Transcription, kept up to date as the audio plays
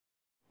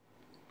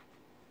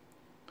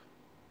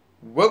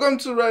Welcome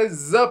to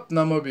Rise Up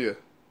Namibia.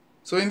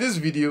 So in this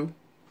video,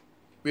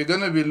 we're going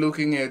to be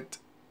looking at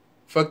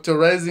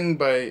factorizing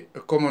by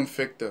a common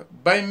factor.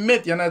 By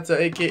Met Yanata,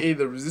 aka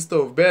the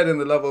resistor of bad and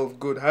the lover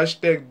of good.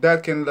 Hashtag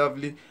dark and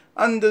lovely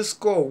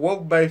underscore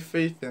walk by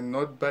faith and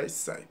not by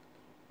sight.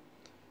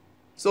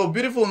 So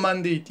beautiful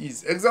Monday it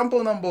is.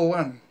 Example number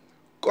 1,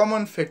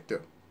 common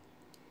factor.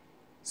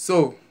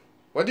 So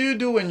what do you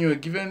do when you're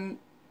given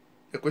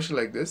a question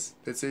like this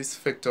that says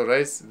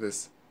factorize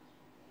this?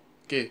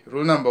 Okay,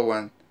 rule number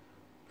 1,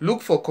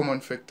 look for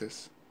common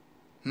factors.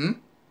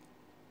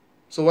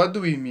 So what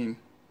do we mean?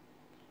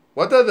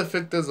 What are the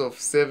factors of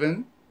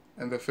 7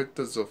 and the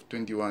factors of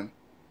 21?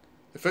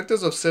 The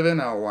factors of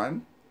 7 are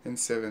 1 and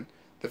 7.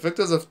 The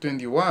factors of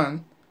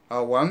 21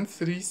 are 1,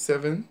 3,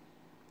 7,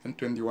 and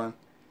 21.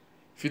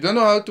 If you don't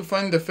know how to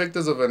find the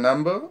factors of a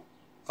number,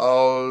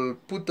 I'll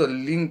put a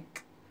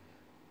link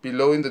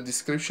below in the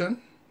description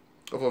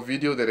of a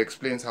video that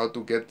explains how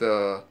to get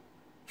the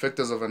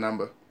factors of a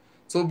number.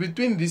 So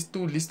between these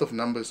two lists of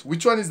numbers,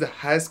 which one is the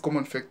highest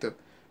common factor?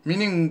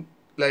 Meaning,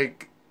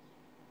 like,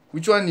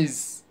 which one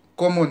is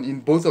common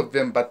in both of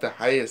them but the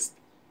highest?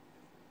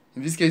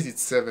 In this case,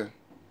 it's 7.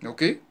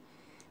 Okay?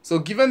 So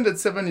given that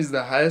 7 is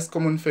the highest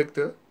common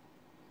factor,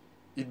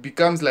 it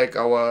becomes like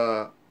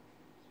our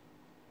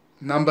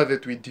number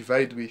that we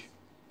divide with.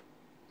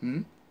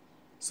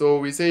 So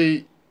we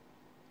say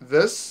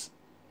this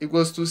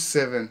equals to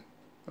 7.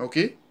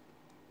 Okay?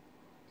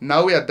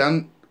 Now we are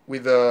done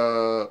with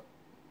the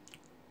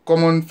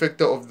common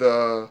factor of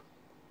the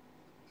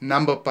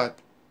number part.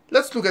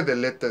 Let's look at the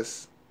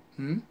letters.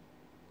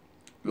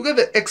 Look at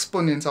the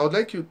exponents. I would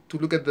like you to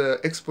look at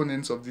the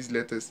exponents of these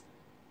letters.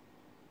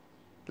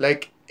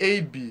 Like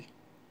AB.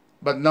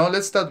 But now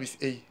let's start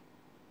with A.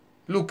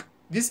 Look,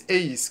 this A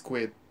is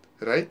squared,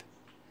 right?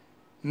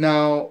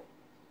 Now,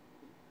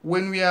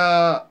 when we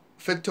are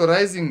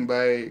factorizing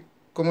by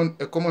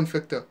a common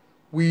factor,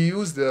 we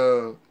use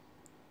the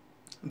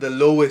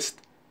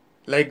lowest,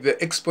 like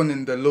the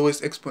exponent, the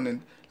lowest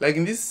exponent. Like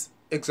in this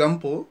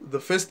example, the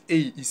first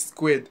A is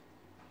squared,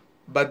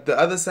 but the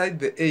other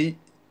side, the A,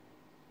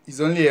 is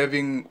only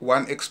having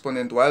one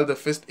exponent, while the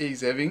first A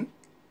is having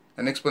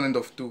an exponent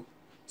of 2.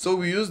 So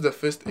we use the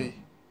first A,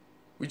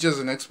 which is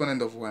an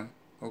exponent of 1.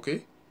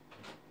 Okay?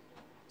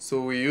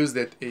 So we use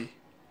that A.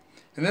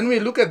 And then we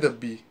look at the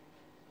B.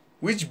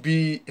 Which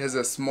B has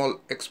a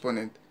small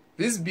exponent?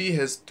 This B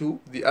has 2,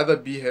 the other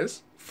B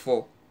has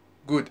 4.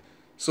 Good.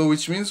 So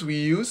which means we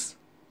use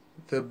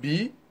the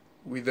B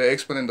with the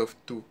exponent of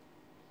 2.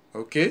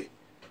 Okay?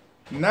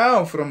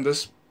 Now from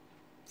this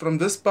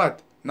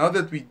part, now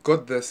that we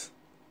got this,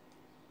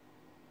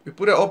 we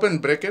put an open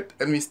bracket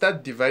and we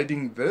start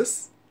dividing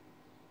this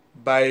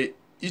by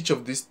each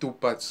of these two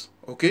parts.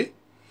 Okay?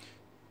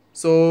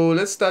 So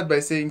let's start by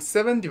saying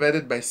 7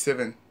 divided by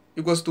 7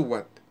 equals to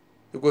what?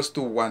 Equals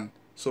to 1.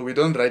 So we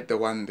don't write the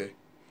 1 there.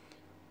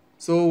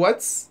 So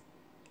what's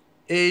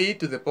A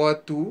to the power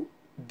 2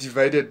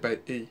 divided by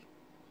A?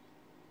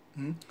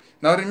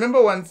 Now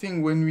remember one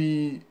thing, when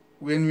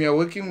we are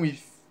working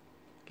with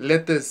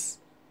letters,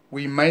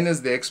 we minus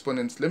the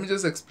exponents. Let me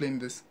just explain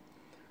this.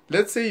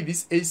 Let's say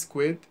this A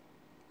squared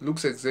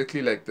looks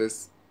exactly like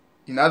this.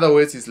 In other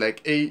words, it's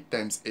like A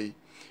times A.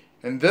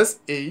 And this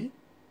A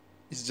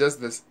is just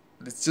this.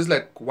 It's just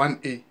like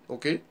 1A,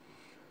 okay?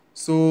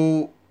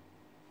 So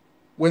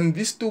when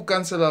these two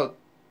cancel out,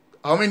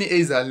 how many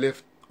A's are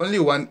left? Only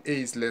one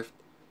A is left.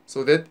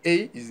 So that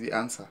A is the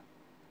answer.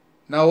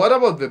 Now what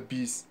about the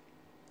B's?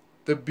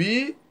 The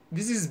B,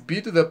 this is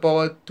B to the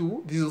power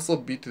 2. This is also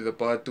B to the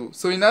power 2.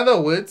 So in other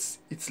words,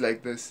 it's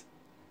like this.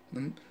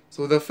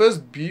 So the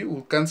first B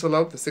will cancel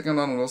out. The second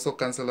one will also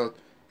cancel out.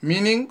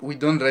 Meaning we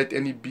don't write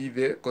any B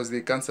there because they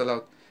cancel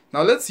out.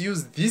 Now let's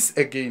use this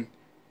again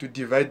to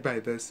divide by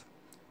this.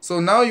 So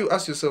now you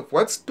ask yourself,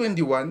 what's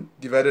 21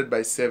 divided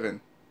by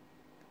 7?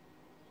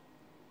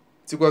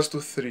 It's equals to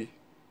 3.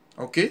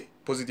 Okay?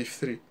 Positive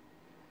 3.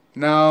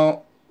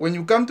 Now, when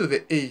you come to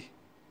the A,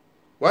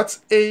 what's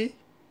A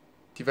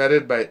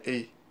divided by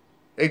A?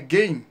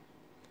 Again,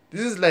 this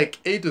is like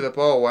A to the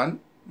power 1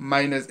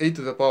 minus A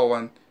to the power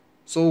 1.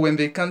 So when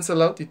they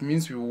cancel out, it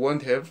means we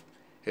won't have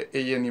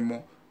A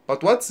anymore.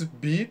 But what's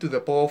B to the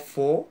power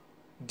 4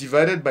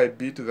 divided by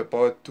B to the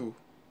power 2?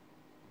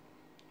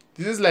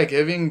 This is like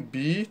having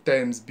B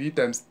times B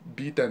times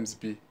B times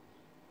B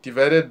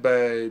divided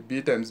by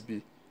B times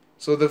B.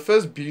 So the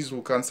first B's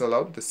will cancel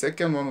out, the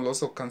second one will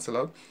also cancel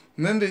out,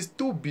 and then there's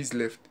 2 B's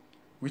left,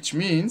 which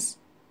means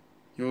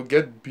you will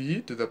get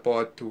B to the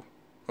power 2.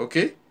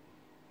 Okay?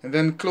 And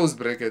then close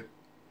bracket.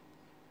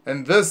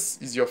 And this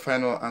is your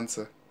final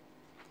answer.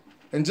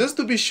 And just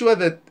to be sure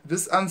that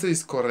this answer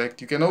is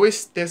correct, you can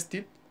always test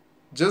it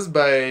just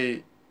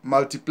by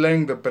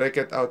multiplying the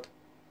bracket out.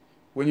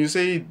 When you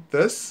say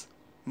this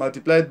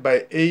multiplied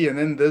by A and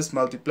then this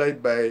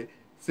multiplied by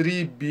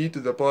 3B to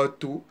the power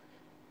 2,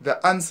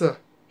 the answer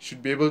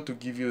should be able to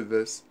give you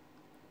this.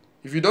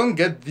 If you don't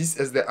get this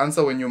as the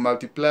answer when you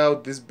multiply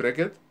out this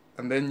bracket,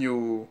 and then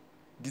you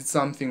did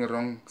something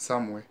wrong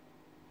somewhere.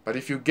 But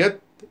if you get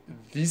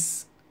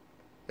this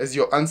as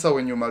your answer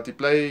when you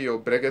multiply your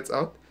brackets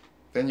out,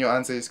 then your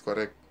answer is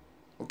correct.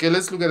 Okay,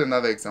 let's look at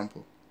another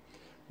example.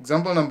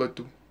 Example number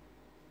 2.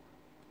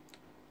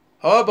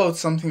 How about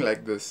something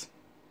like this?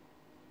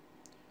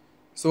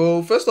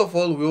 So first of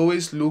all, we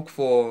always look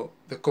for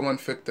the common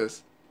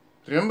factors.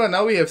 Remember,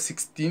 now we have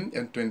 16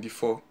 and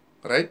 24,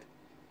 right?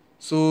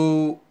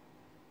 So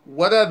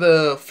what are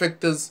the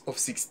factors of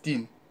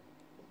 16?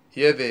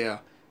 Here they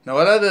are. Now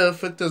what are the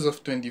factors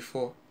of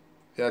 24?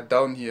 They are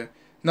down here.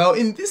 Now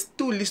in this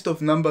two list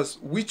of numbers,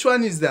 which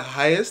one is the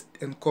highest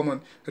and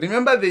common?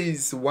 Remember, there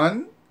is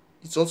 1,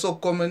 it's also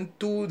common.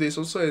 2, there's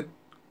also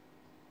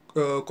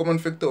a common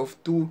factor of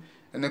 2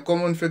 and a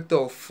common factor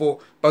of 4.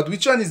 But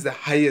which one is the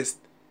highest?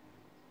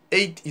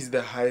 8 is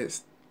the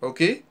highest.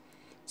 Okay,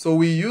 so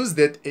we use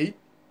that 8.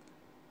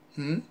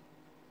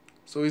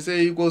 So we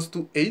say equals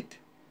to 8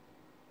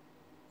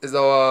 as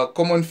our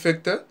common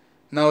factor.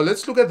 Now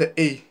let's look at the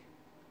a.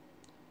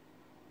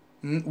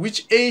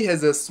 Which a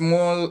has a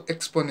small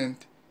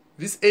exponent?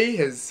 This a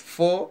has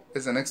 4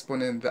 as an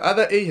exponent. The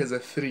other a has a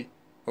 3,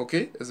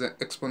 okay, as an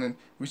exponent,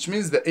 which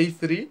means the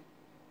a3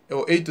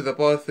 or a to the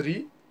power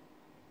 3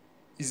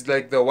 is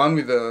like the one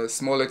with a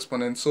small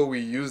exponent, so we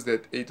use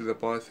that a to the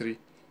power 3.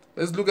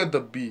 Let's look at the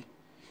b.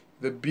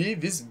 The b,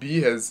 this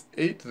b has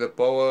b to the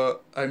power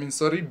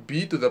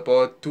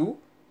 2,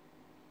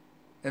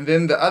 and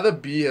then the other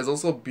b has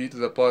also b to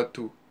the power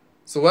 2.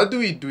 So what do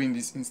we do in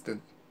this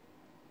instant?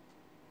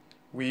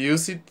 We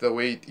use it the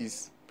way it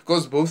is,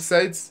 because both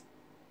sides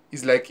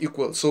is like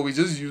equal, so we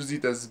just use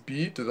it as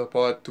b to the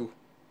power 2.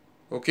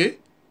 Okay,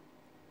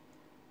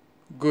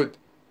 good.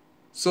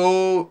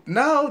 So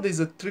now there's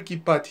a tricky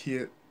part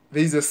here.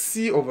 There is a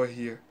c over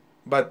here,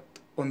 but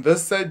on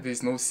this side there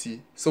is no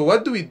c. So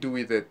what do we do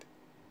with it?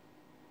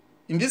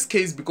 In this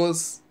case,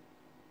 because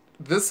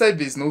this side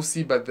there is no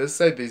c but this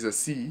side there is a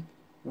c,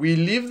 we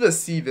leave the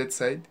c that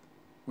side,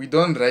 we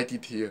don't write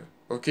it here.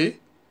 Okay,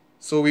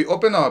 so we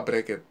open our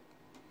bracket.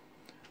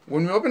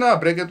 When we open our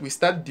bracket, we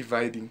start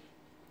dividing.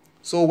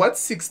 So what's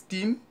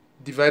 16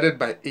 divided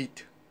by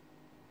 8?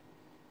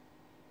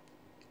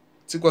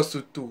 It's equals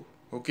to 2.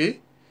 Okay,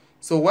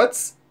 so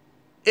what's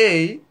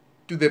a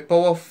to the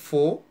power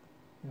 4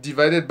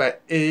 divided by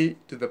a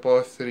to the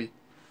power 3?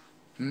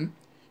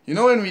 You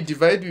know, when we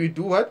divide, we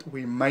do what?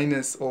 We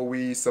minus or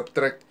we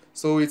subtract.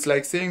 So it's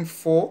like saying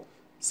 4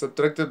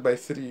 subtracted by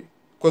 3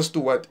 equals to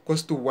what?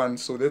 Equals to 1.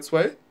 So that's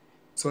why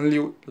it's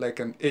only like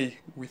an a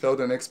without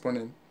an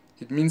exponent.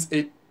 It means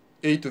a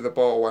to the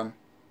power 1.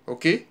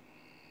 Okay,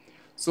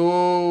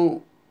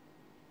 so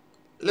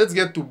let's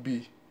get to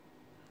b.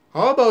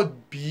 How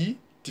about b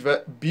to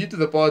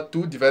the power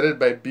 2 divided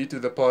by b to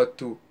the power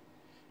 2?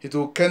 It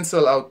will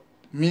cancel out,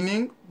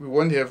 meaning we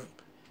won't have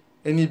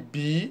any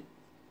b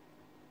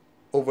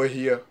over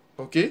here.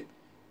 Okay,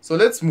 so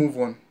let's move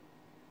on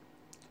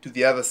to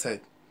the other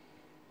side.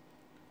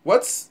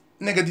 What's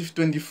negative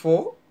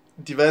 24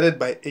 divided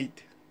by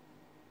 8?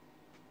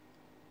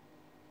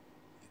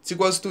 It's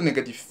equals to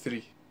negative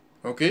 3.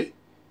 Okay,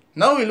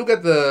 now we look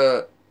at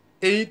the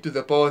a to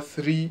the power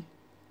 3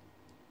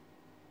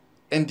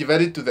 and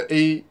divide it to the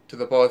a to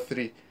the power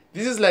 3.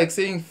 This is like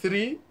saying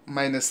 3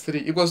 minus 3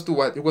 equals to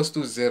what? Equals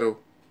to 0.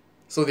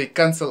 So they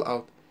cancel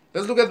out.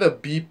 Let's look at the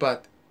b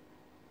part.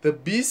 The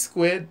b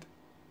squared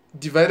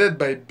divided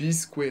by b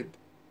squared.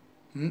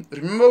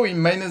 Remember, we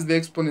minus the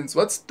exponents.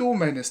 What's 2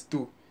 minus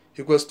 2?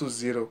 Equals to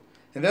 0.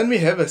 And then we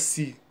have a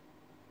c.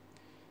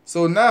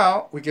 So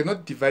now we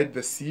cannot divide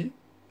the c.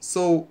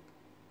 So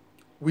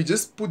we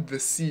just put the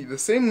c the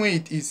same way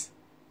it is.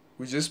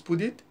 We just put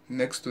it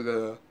next to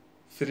the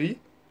 3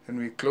 and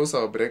we close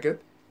our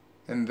bracket.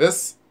 And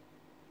this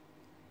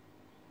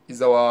is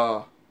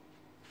our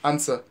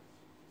answer.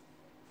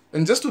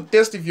 And just to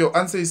test if your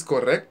answer is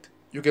correct,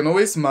 you can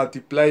always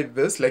multiply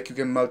this, like you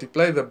can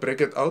multiply the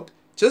bracket out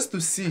just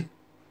to see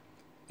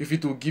if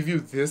it will give you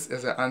this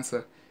as an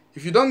answer.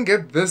 If you don't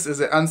get this as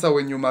an answer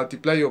when you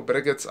multiply your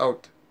brackets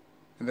out,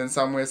 and then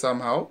somewhere,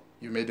 somehow,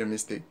 you made a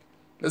mistake.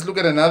 Let's look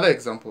at another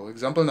example.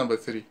 Example number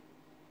 3.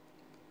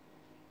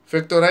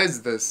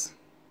 Factorize this.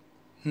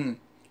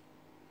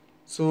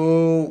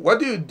 So what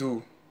do you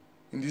do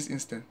in this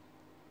instant?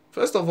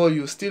 First of all,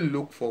 you still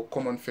look for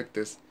common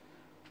factors.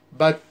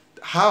 But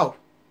how?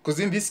 Because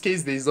in this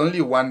case, there is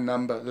only one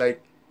number.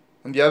 Like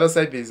on the other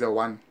side, there is a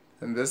 1.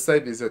 And this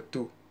side, there is a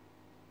 2.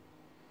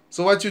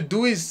 So what you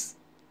do is,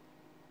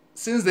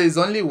 since there is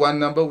only one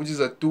number, which is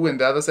a 2, and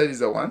the other side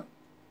is a 1,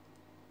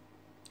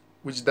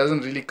 which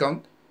doesn't really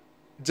count,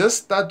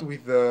 just start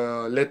with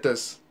the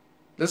letters.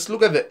 Let's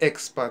look at the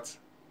x part.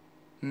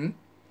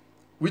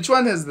 Which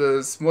one has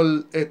the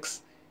small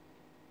x?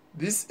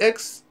 This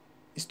x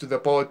is to the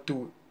power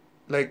 2.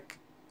 Like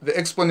the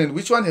exponent,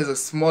 which one has a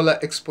smaller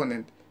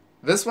exponent?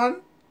 This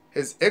one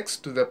has x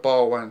to the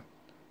power 1.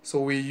 So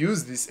we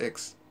use this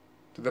x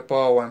to the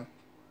power 1.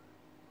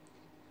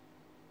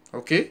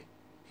 Okay?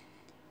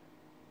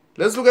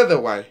 Let's look at the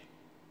y.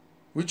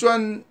 Which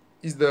one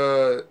is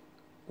the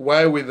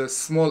y with a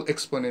small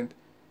exponent?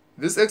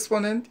 This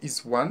exponent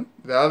is 1.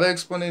 The other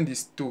exponent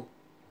is 2.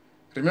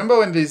 Remember,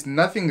 when there is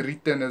nothing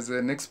written as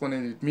an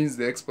exponent, it means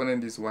the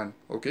exponent is 1,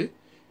 okay?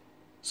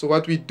 So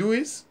what we do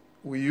is,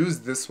 we use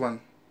this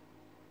one,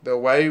 the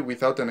y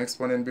without an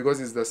exponent,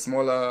 because it's the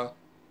smaller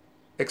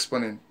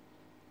exponent,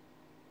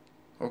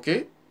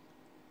 okay?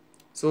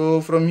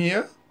 So from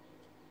here,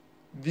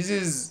 this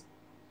is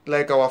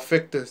like our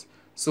factors.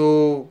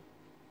 So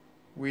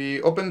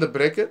we open the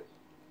bracket,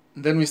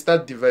 then we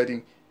start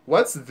dividing.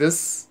 What's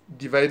this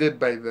divided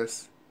by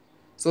this?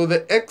 So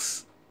the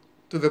x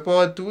to the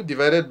power 2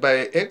 divided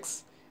by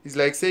x is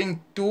like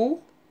saying 2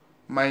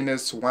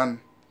 minus 1.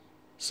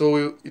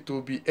 So it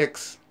will be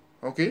x,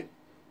 okay?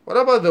 What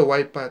about the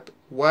y part?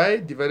 Y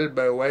divided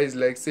by y is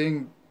like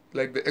saying,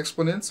 like the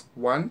exponents,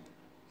 1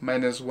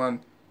 minus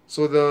 1.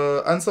 So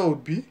the answer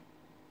would be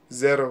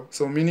 0.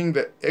 So meaning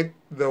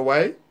the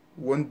y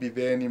won't be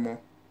there anymore.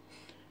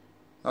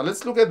 Now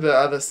let's look at the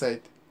other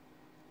side.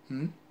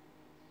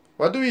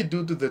 What do we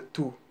do to the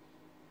 2?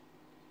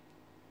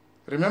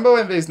 Remember,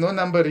 when there is no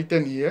number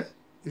written here,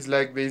 it's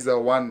like there is a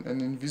 1, an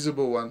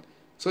invisible 1.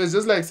 So it's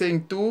just like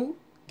saying 2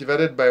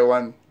 divided by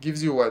 1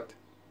 gives you what?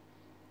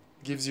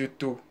 Gives you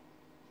 2.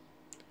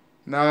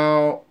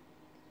 Now,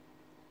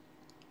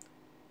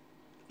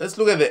 let's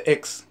look at the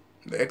x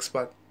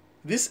part.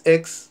 This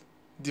x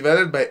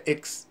divided by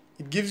x,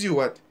 it gives you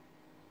what?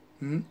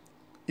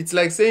 It's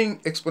like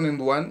saying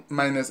exponent 1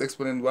 minus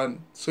exponent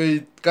 1. So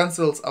it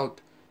cancels out.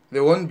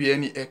 There won't be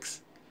any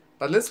x.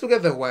 But let's look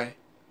at the y.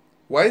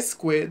 Y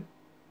squared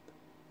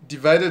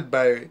divided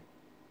by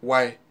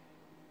y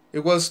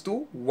equals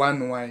to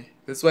 1y.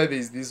 That's why there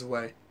is this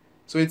y.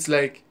 So it's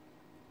like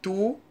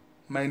 2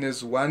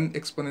 minus 1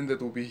 exponent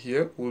that will be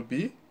here will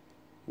be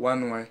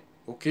 1y.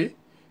 Okay?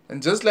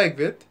 And just like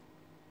that,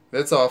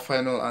 that's our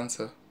final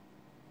answer.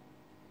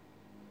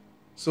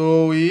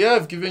 So here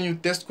I've given you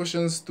test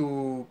questions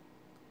to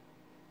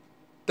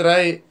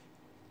try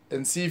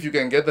and see if you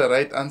can get the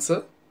right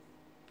answer.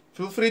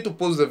 Feel free to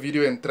pause the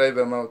video and try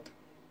them out.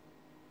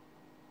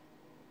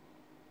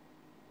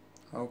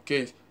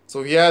 Okay,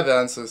 so here are the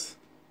answers.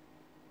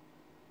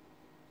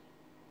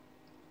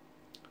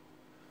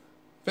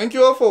 Thank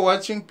you all for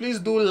watching. Please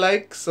do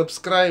like,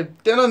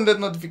 subscribe, turn on that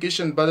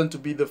notification button to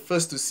be the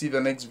first to see the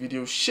next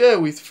video. Share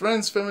with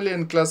friends, family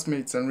and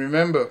classmates. And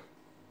remember,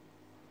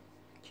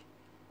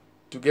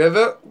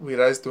 together we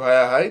rise to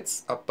higher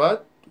heights,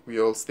 apart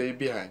we all stay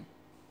behind.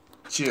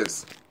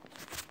 Cheers.